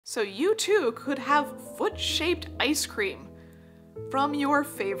So you too could have foot-shaped ice cream from your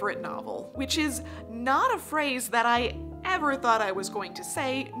favorite novel, which is not a phrase that I ever thought I was going to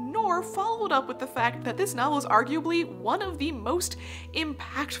say, nor followed up with the fact that this novel is arguably one of the most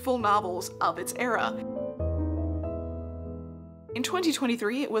impactful novels of its era. In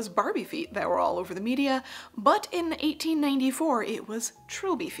 2023, it was Barbie feet that were all over the media, but in 1894, it was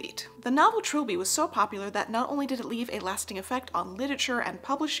Trilby feet. The novel Trilby was so popular that not only did it leave a lasting effect on literature and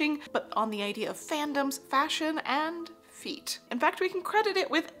publishing, but on the idea of fandoms, fashion, and feet. In fact, we can credit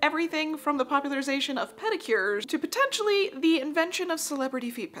it with everything from the popularization of pedicures to potentially the invention of celebrity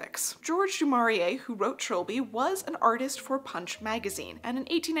feet pics. George du Maurier, who wrote Trilby, was an artist for Punch magazine, and in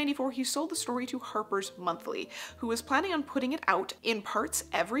 1894 he sold the story to Harper's Monthly, who was planning on putting it out in parts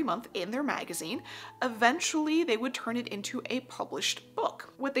every month in their magazine. Eventually they would turn it into a published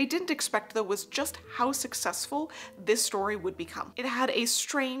book. What they didn't expect though was just how successful this story would become. It had a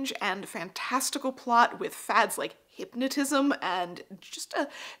strange and fantastical plot with fads like hypnotism and just a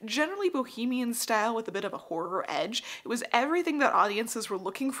generally bohemian style with a bit of a horror edge. It was everything that audiences were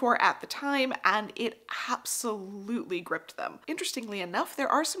looking for at the time, and it absolutely gripped them. Interestingly enough, there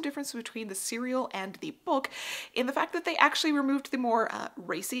are some differences between the serial and the book in the fact that they actually removed the more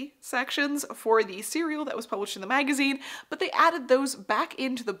racy sections for the serial that was published in the magazine, but they added those back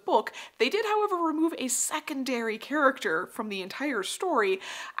into the book. They did, however, remove a secondary character from the entire story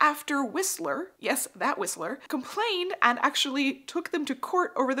after Whistler, yes, that Whistler, complained and actually took them to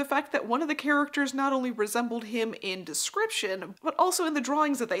court over the fact that one of the characters not only resembled him in description, but also in the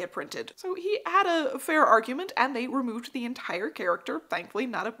drawings that they had printed. So he had a fair argument and they removed the entire character, thankfully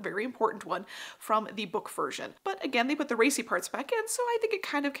not a very important one, from the book version. But again, they put the racy parts back in, so I think it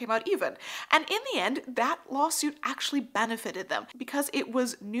kind of came out even. And in the end, that lawsuit actually benefited them because it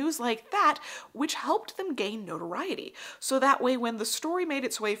was news like that which helped them gain notoriety. So that way when the story made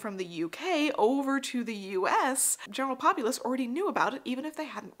its way from the UK over to the US, general populace already knew about it even if they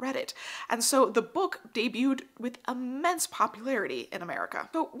hadn't read it. And so the book debuted with immense popularity in America.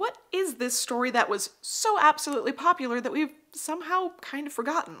 So what is this story that was so absolutely popular that we've somehow kind of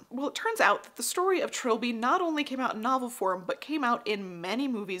forgotten? Well, it turns out that the story of Trilby not only came out in novel form, but came out in many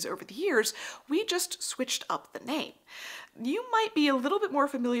movies over the years. We just switched up the name. You might be a little bit more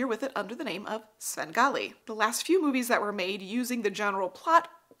familiar with it under the name of Svengali. The last few movies that were made using the general plot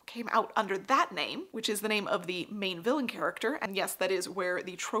came out under that name, which is the name of the main villain character, and yes, that is where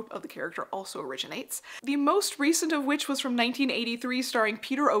the trope of the character also originates. The most recent of which was from 1983, starring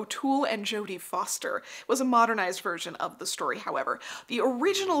Peter O'Toole and Jodie Foster. It was a modernized version of the story, however. The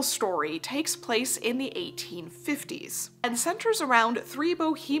original story takes place in the 1850s and centers around three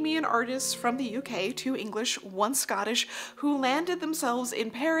bohemian artists from the UK, two English, one Scottish, who landed themselves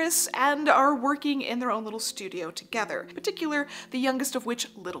in Paris and are working in their own little studio together, in particular, the youngest of which,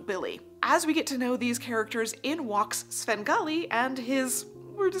 Little Billy. As we get to know these characters, in walks Svengali and his,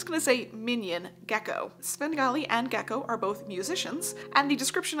 we're just gonna say, minion, Gecko. Svengali and Gecko are both musicians, and the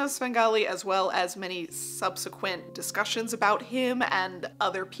description of Svengali, as well as many subsequent discussions about him and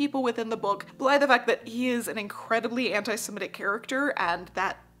other people within the book, belie the fact that he is an incredibly anti-Semitic character, and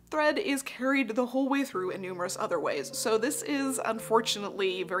that thread is carried the whole way through in numerous other ways. So this is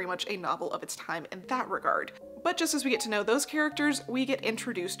unfortunately very much a novel of its time in that regard. But just as we get to know those characters, we get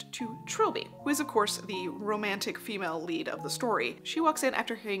introduced to Trilby, who is of course the romantic female lead of the story. She walks in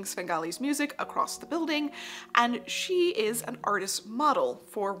after hearing Svengali's music across the building, and she is an artist model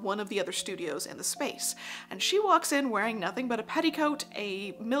for one of the other studios in the space. And she walks in wearing nothing but a petticoat,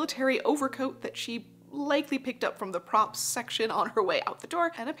 a military overcoat that she likely picked up from the props section on her way out the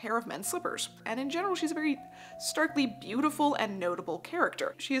door, and a pair of men's slippers. And in general, she's a very starkly beautiful and notable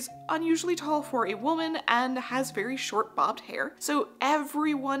character. She is unusually tall for a woman and has very short bobbed hair, so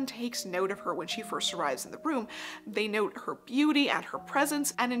everyone takes note of her when she first arrives in the room. They note her beauty and her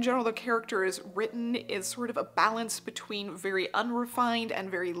presence, and in general the character is written as sort of a balance between very unrefined and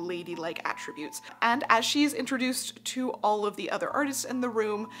very ladylike attributes. And as she's introduced to all of the other artists in the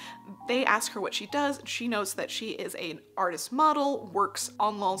room, they ask her what she does. She notes that she is an artist model, works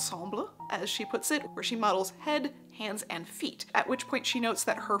en l'ensemble, as she puts it, where she models head, hands, and feet. At which point she notes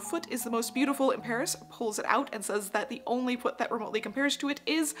that her foot is the most beautiful in Paris, pulls it out, and says that the only foot that remotely compares to it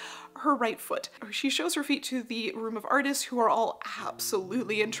is her right foot. She shows her feet to the room of artists, who are all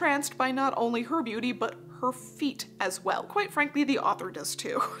absolutely entranced by not only her beauty, but her feet as well. Quite frankly, the author does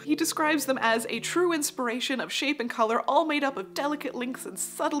too. He describes them as a true inspiration of shape and color, all made up of delicate links and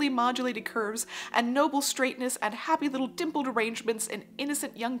subtly modulated curves, and noble straightness and happy little dimpled arrangements in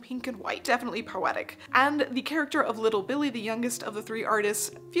innocent young pink and white. Definitely poetic. And the character of Little Billy, the youngest of the three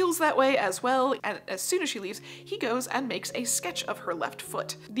artists, feels that way as well, and as soon as she leaves, he goes and makes a sketch of her left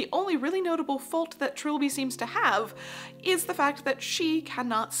foot. The only really notable fault that Trilby seems to have is the fact that she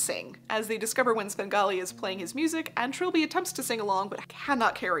cannot sing, as they discover when Svengali is playing his music, and Trilby attempts to sing along but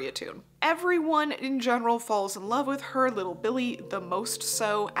cannot carry a tune. Everyone in general falls in love with her, Little Billy the most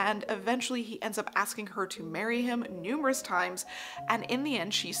so, and eventually he ends up asking her to marry him numerous times, and in the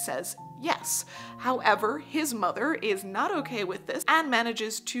end she says yes. However, his mother is not okay with this and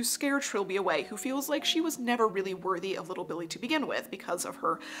manages to scare Trilby away, who feels like she was never really worthy of Little Billy to begin with because of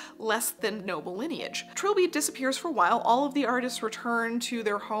her less than noble lineage. Trilby disappears for a while, all of the artists return to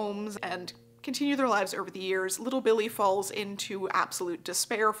their homes and continue their lives over the years. Little Billy falls into absolute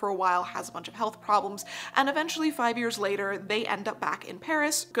despair for a while, has a bunch of health problems, and eventually 5 years later they end up back in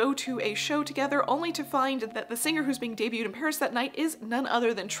Paris, go to a show together, only to find that the singer who's being debuted in Paris that night is none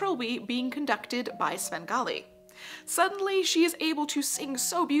other than Trilby, being conducted by Svengali. Suddenly, she is able to sing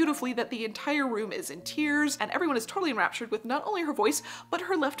so beautifully that the entire room is in tears, and everyone is totally enraptured with not only her voice, but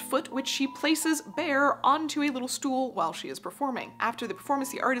her left foot, which she places bare onto a little stool while she is performing. After the performance,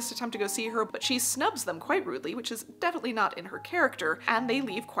 the artists attempt to go see her, but she snubs them quite rudely, which is definitely not in her character, and they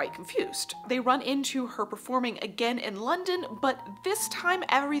leave quite confused. They run into her performing again in London, but this time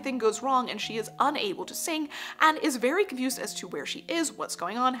everything goes wrong and she is unable to sing, and is very confused as to where she is, what's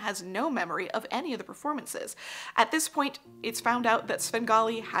going on, has no memory of any of the performances. At this point, it's found out that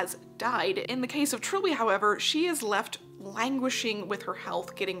Svengali has died. In the case of Trilby, however, she is left languishing with her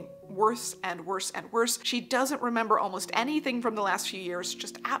health, getting worse and worse and worse. She doesn't remember almost anything from the last few years,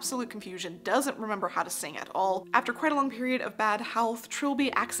 just absolute confusion, doesn't remember how to sing at all. After quite a long period of bad health,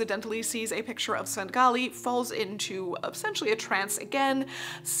 Trilby accidentally sees a picture of Svengali, falls into essentially a trance again,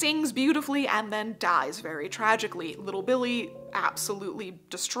 sings beautifully, and then dies very tragically. Little Billy, absolutely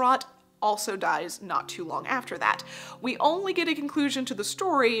distraught, also dies not too long after that. We only get a conclusion to the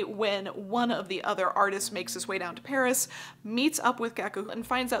story when one of the other artists makes his way down to Paris, meets up with Gaku, and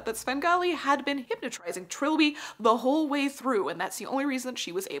finds out that Svengali had been hypnotizing Trilby the whole way through, and that's the only reason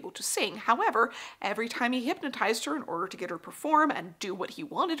she was able to sing. However, every time he hypnotized her in order to get her to perform and do what he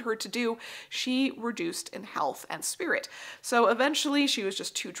wanted her to do, she reduced in health and spirit. So eventually she was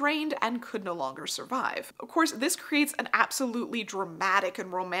just too drained and could no longer survive. Of course, this creates an absolutely dramatic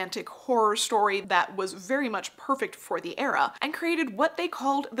and romantic horror story that was very much perfect for the era, and created what they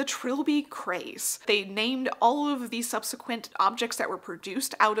called the Trilby craze. They named all of the subsequent objects that were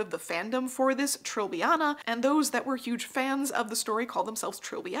produced out of the fandom for this Trilbiana, and those that were huge fans of the story called themselves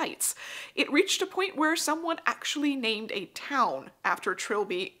Trilbyites. It reached a point where someone actually named a town after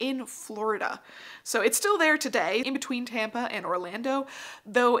Trilby in Florida. So it's still there today, in between Tampa and Orlando,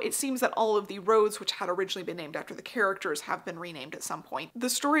 though it seems that all of the roads which had originally been named after the characters have been renamed at some point. The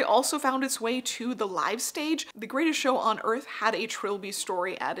story also found its way to the live stage. The Greatest Show on Earth had a Trilby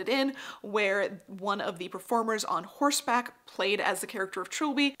story added in, where one of the performers on horseback played as the character of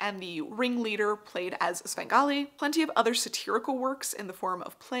Trilby, and the ringleader played as Svengali. Plenty of other satirical works in the form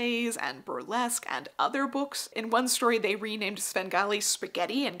of plays and burlesque and other books. In one story, they renamed Svengali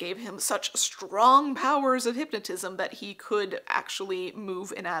Spaghetti and gave him such strong powers of hypnotism that he could actually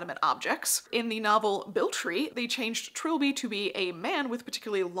move inanimate objects. In the novel Biltrey, they changed Trilby to be a man with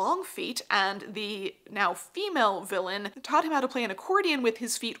particularly long feet, and the now female villain taught him how to play an accordion with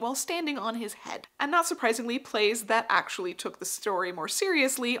his feet while standing on his head. And not surprisingly, plays that actually took the story more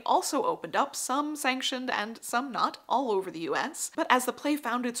seriously also opened up, some sanctioned and some not, all over the US. But as the play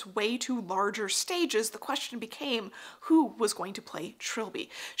found its way to larger stages, the question became, who was going to play Trilby?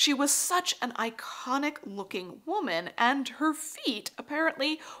 She was such an iconic looking woman, and her feet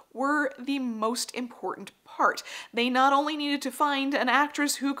apparently were the most important part. They not only needed to find an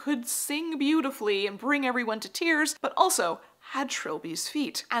actress who could sing beautifully and bring everyone to tears, but also had Trilby's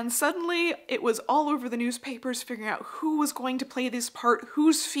feet. And suddenly it was all over the newspapers figuring out who was going to play this part,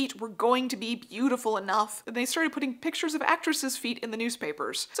 whose feet were going to be beautiful enough. And they started putting pictures of actresses' feet in the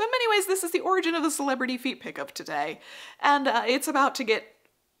newspapers. So in many ways, this is the origin of the celebrity feet pickup today. And it's about to get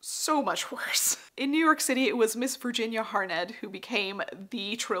so much worse. In New York City, it was Miss Virginia Harned who became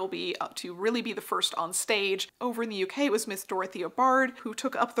the Trilby to really be the first on stage. Over in the UK, it was Miss Dorothea Bard who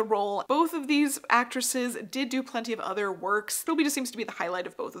took up the role. Both of these actresses did do plenty of other works. Trilby just seems to be the highlight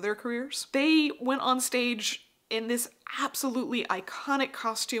of both of their careers. They went on stage in this absolutely iconic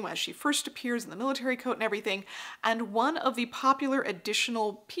costume as she first appears in the military coat and everything, and one of the popular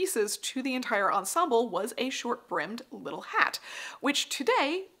additional pieces to the entire ensemble was a short-brimmed little hat, which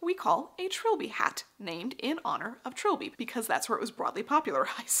today we call a Trilby hat, named in honor of Trilby, because that's where it was broadly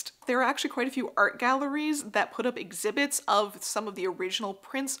popularized. There are actually quite a few art galleries that put up exhibits of some of the original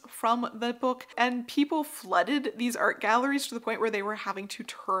prints from the book, and people flooded these art galleries to the point where they were having to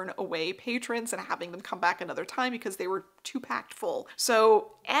turn away patrons and having them come back another time because they were too packed full.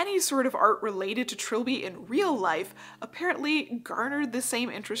 So any sort of art related to Trilby in real life apparently garnered the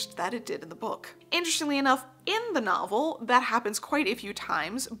same interest that it did in the book. Interestingly enough, in the novel, that happens quite a few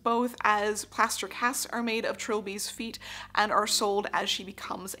times, both as plaster casts are made of Trilby's feet and are sold as she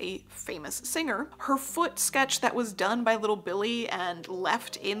becomes a famous singer. Her foot sketch that was done by little Billy and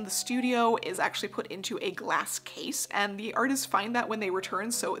left in the studio is actually put into a glass case, and the artists find that when they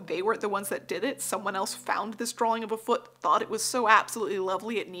return, so they weren't the ones that did it. Someone else found this drawing of a foot, thought it was so absolutely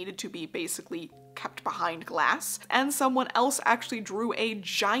lovely it needed to be basically kept behind glass, and someone else actually drew a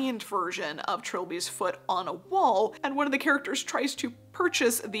giant version of Trilby's foot on a wall, and one of the characters tries to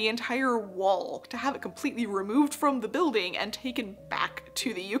purchase the entire wall to have it completely removed from the building and taken back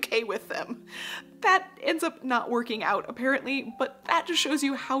to the UK with them. That ends up not working out apparently, but that just shows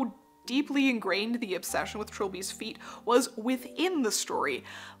you how deeply ingrained the obsession with Trilby's feet was within the story,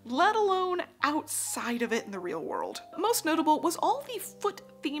 let alone outside of it in the real world. Most notable was all the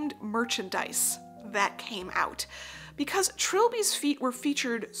foot-themed merchandise that came out, because Trilby's feet were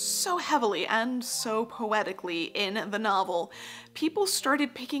featured so heavily and so poetically in the novel. People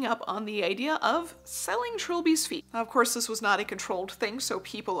started picking up on the idea of selling Trilby's feet. Now, of course, this was not a controlled thing, so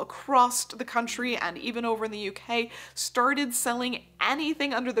people across the country and even over in the UK started selling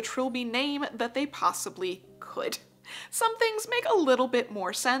anything under the Trilby name that they possibly could. Some things make a little bit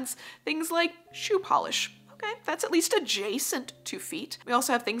more sense, things like shoe polish. Okay, that's at least adjacent to feet. We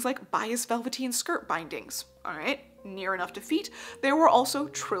also have things like bias velveteen skirt bindings. All right, near enough to feet. There were also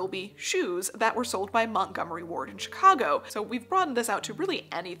Trilby shoes that were sold by Montgomery Ward in Chicago. So we've broadened this out to really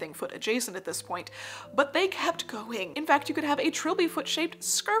anything foot adjacent at this point, but they kept going. In fact, you could have a Trilby foot shaped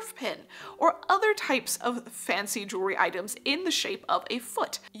scarf pin or other types of fancy jewelry items in the shape of a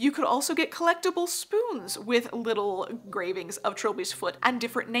foot. You could also get collectible spoons with little engravings of Trilby's foot and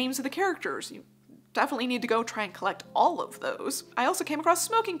different names of the characters. You definitely need to go try and collect all of those. I also came across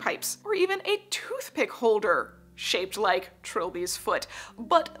smoking pipes, or even a toothpick holder shaped like Trilby's foot.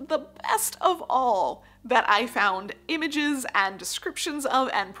 But the best of all that I found images and descriptions of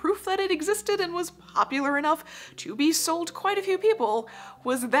and proof that it existed and was popular enough to be sold to quite a few people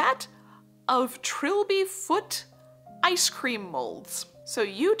was that of Trilby foot ice cream molds. So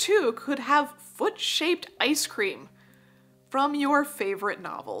you too could have foot-shaped ice cream from your favorite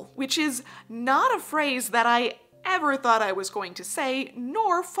novel, which is not a phrase that I ever thought I was going to say,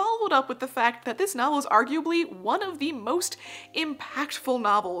 nor followed up with the fact that this novel is arguably one of the most impactful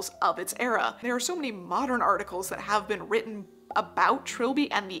novels of its era. There are so many modern articles that have been written about Trilby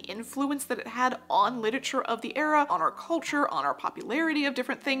and the influence that it had on literature of the era, on our culture, on our popularity of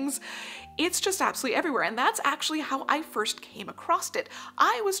different things. It's just absolutely everywhere, and that's actually how I first came across it.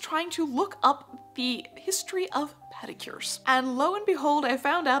 I was trying to look up the history of pedicures, and lo and behold, I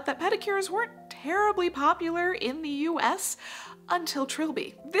found out that pedicures weren't terribly popular in the US until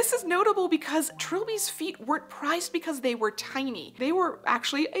Trilby. This is notable because Trilby's feet weren't prized because they were tiny. They were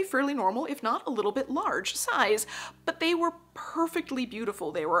actually a fairly normal, if not a little bit large size, but they were perfectly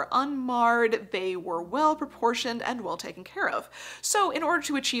beautiful. They were unmarred, they were well proportioned and well taken care of. So in order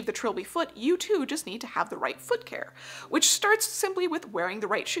to achieve the Trilby foot, you too just need to have the right foot care, which starts simply with wearing the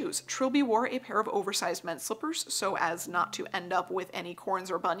right shoes. Trilby wore a pair of oversized men's slippers so as not to end up with any corns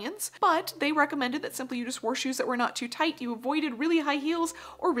or bunions, but they recommended that simply you just wore shoes that were not too tight. You avoided really high heels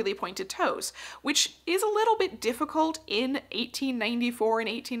or really pointed toes, which is a little bit difficult in 1894 and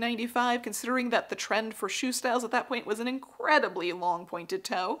 1895, considering that the trend for shoe styles at that point was an incredibly long pointed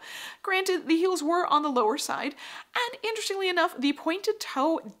toe. Granted, the heels were on the lower side, and interestingly enough, the pointed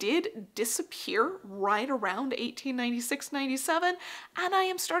toe did disappear right around 1896-97, and I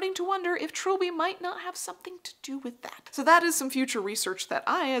am starting to wonder if Trilby might not have something to do with that. So that is some future research that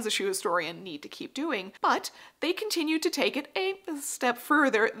I, as a shoe historian, need to keep doing, but they continued to take it a step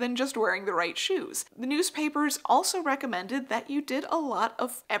further than just wearing the right shoes. The newspapers also recommended that you did a lot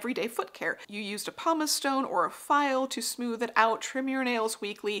of everyday foot care. You used a pumice stone or a file to smooth it out, trim your nails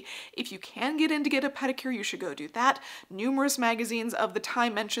weekly. If you can get in to get a pedicure, you should go do that. Numerous magazines of the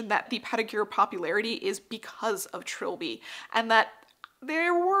time mentioned that the pedicure popularity is because of Trilby, and that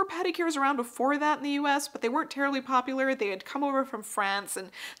There were pedicures around before that in the US, but they weren't terribly popular. They had come over from France and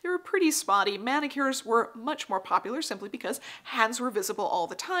they were pretty spotty. Manicures were much more popular simply because hands were visible all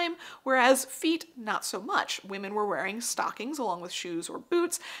the time, whereas feet, not so much. Women were wearing stockings along with shoes or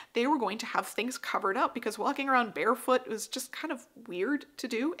boots. They were going to have things covered up because walking around barefoot was just kind of weird to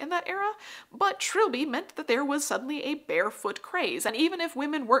do in that era. But Trilby meant that there was suddenly a barefoot craze, and even if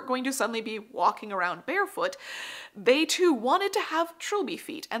women weren't going to suddenly be walking around barefoot, they too wanted to have Trilby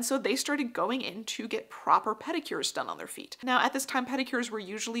feet, and so they started going in to get proper pedicures done on their feet. Now, at this time, pedicures were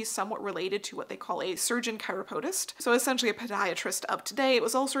usually somewhat related to what they call a surgeon chiropodist, so essentially a podiatrist of today. It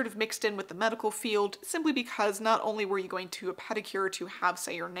was all sort of mixed in with the medical field, simply because not only were you going to a pedicure to have,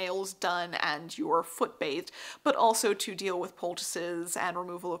 say, your nails done and your foot bathed, but also to deal with poultices and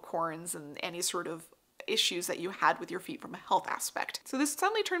removal of corns and any sort of issues that you had with your feet from a health aspect. So this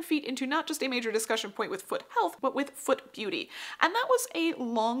suddenly turned feet into not just a major discussion point with foot health, but with foot beauty. And that was a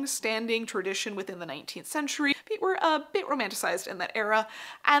long-standing tradition within the 19th century. Feet were a bit romanticized in that era,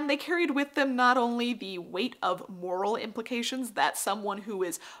 and they carried with them not only the weight of moral implications that someone who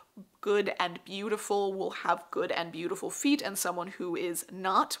is good and beautiful will have good and beautiful feet, and someone who is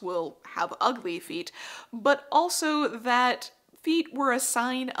not will have ugly feet, but also that feet were a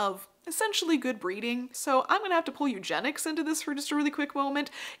sign of essentially good breeding. So I'm gonna have to pull eugenics into this for just a really quick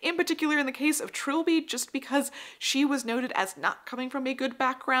moment, in particular in the case of Trilby, just because she was noted as not coming from a good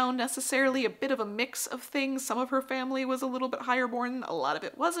background necessarily, a bit of a mix of things. Some of her family was a little bit higher born, a lot of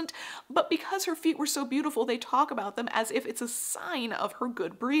it wasn't, but because her feet were so beautiful, they talk about them as if it's a sign of her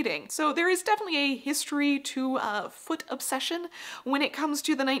good breeding. So there is definitely a history to foot obsession when it comes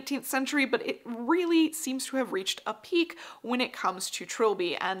to the 19th century, but it really seems to have reached a peak when it comes to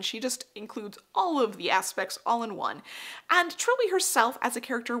Trilby, and she just includes all of the aspects all in one. And Trilby herself as a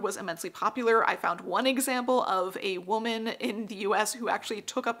character was immensely popular. I found one example of a woman in the US who actually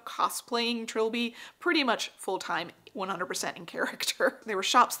took up cosplaying Trilby pretty much full-time, 100% in character. There were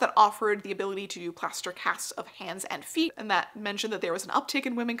shops that offered the ability to do plaster casts of hands and feet, and that mentioned that there was an uptick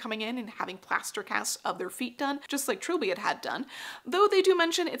in women coming in and having plaster casts of their feet done, just like Trilby had done. Though they do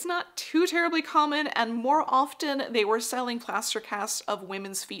mention it's not too terribly common, and more often they were selling plaster casts of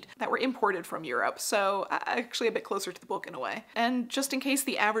women's feet that were imported from Europe, so actually a bit closer to the book in a way. And just in case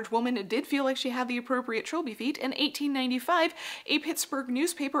the average woman did feel like she had the appropriate Trilby feet, in 1895, a Pittsburgh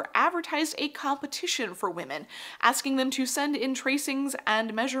newspaper advertised a competition for women, asking them to send in tracings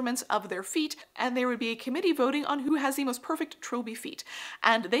and measurements of their feet, and there would be a committee voting on who has the most perfect Trilby feet,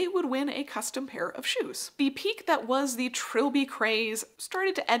 and they would win a custom pair of shoes. The peak that was the Trilby craze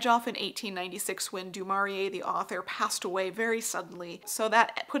started to edge off in 1896 when Du Maurier, the author, passed away very suddenly, so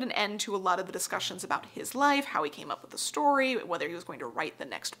that put an end to a lot of the discussions about his life, how he came up with the story, whether he was going to write the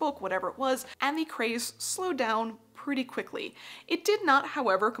next book, whatever it was, and the craze slowed down pretty quickly. It did not,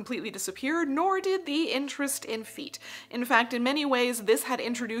 however, completely disappear, nor did the interest in feet. In fact, in many ways, this had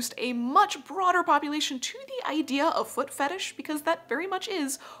introduced a much broader population to the idea of foot fetish, because that very much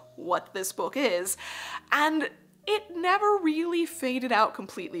is what this book is. And it never really faded out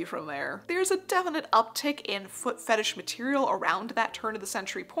completely from there. There's a definite uptick in foot fetish material around that turn of the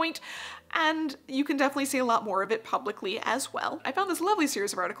century point, and you can definitely see a lot more of it publicly as well. I found this lovely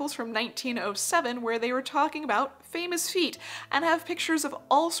series of articles from 1907 where they were talking about famous feet and have pictures of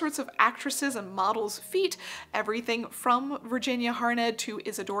all sorts of actresses and models' feet, everything from Virginia Harned to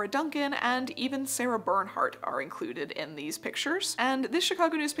Isadora Duncan, and even Sarah Bernhardt are included in these pictures. And this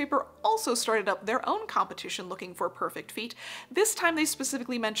Chicago newspaper also started up their own competition looking for perfect feet. This time they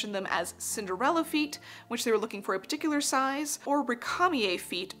specifically mentioned them as Cinderella feet, which they were looking for a particular size, or Recamier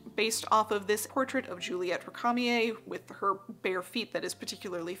feet, based off of this portrait of Juliette Recamier with her bare feet that is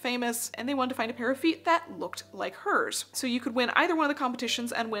particularly famous, and they wanted to find a pair of feet that looked like hers. So you could win either one of the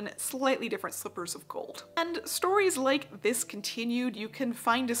competitions and win slightly different slippers of gold. And stories like this continued. You can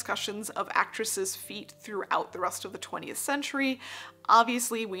find discussions of actresses' feet throughout the rest of the 20th century.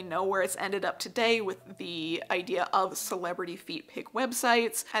 Obviously, we know where it's ended up today with the idea of celebrity feet pic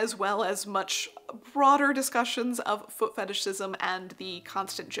websites, as well as much broader discussions of foot fetishism and the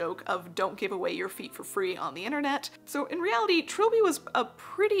constant joke of don't give away your feet for free on the internet. So in reality, Trilby was a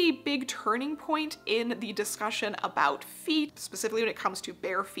pretty big turning point in the discussion about feet, specifically when it comes to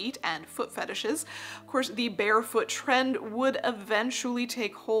bare feet and foot fetishes. Of course, the barefoot trend would eventually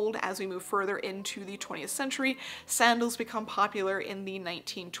take hold as we move further into the 20th century. Sandals become popular in in the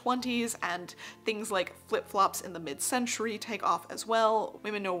 1920s, and things like flip-flops in the mid-century take off as well.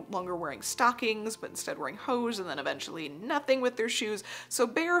 Women no longer wearing stockings, but instead wearing hose, and then eventually nothing with their shoes. So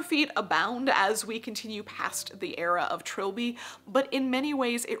bare feet abound as we continue past the era of Trilby, but in many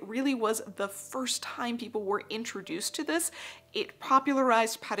ways it really was the first time people were introduced to this. It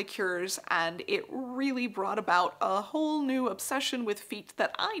popularized pedicures, and it really brought about a whole new obsession with feet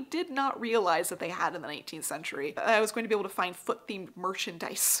that I did not realize that they had in the 19th century. I was going to be able to find foot-themed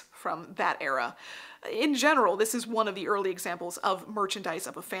merchandise from that era. In general, this is one of the early examples of merchandise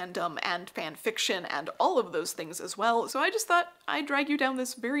of a fandom and fan fiction and all of those things as well, so I just thought I'd drag you down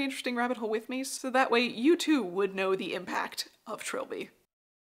this very interesting rabbit hole with me so that way you too would know the impact of Trilby.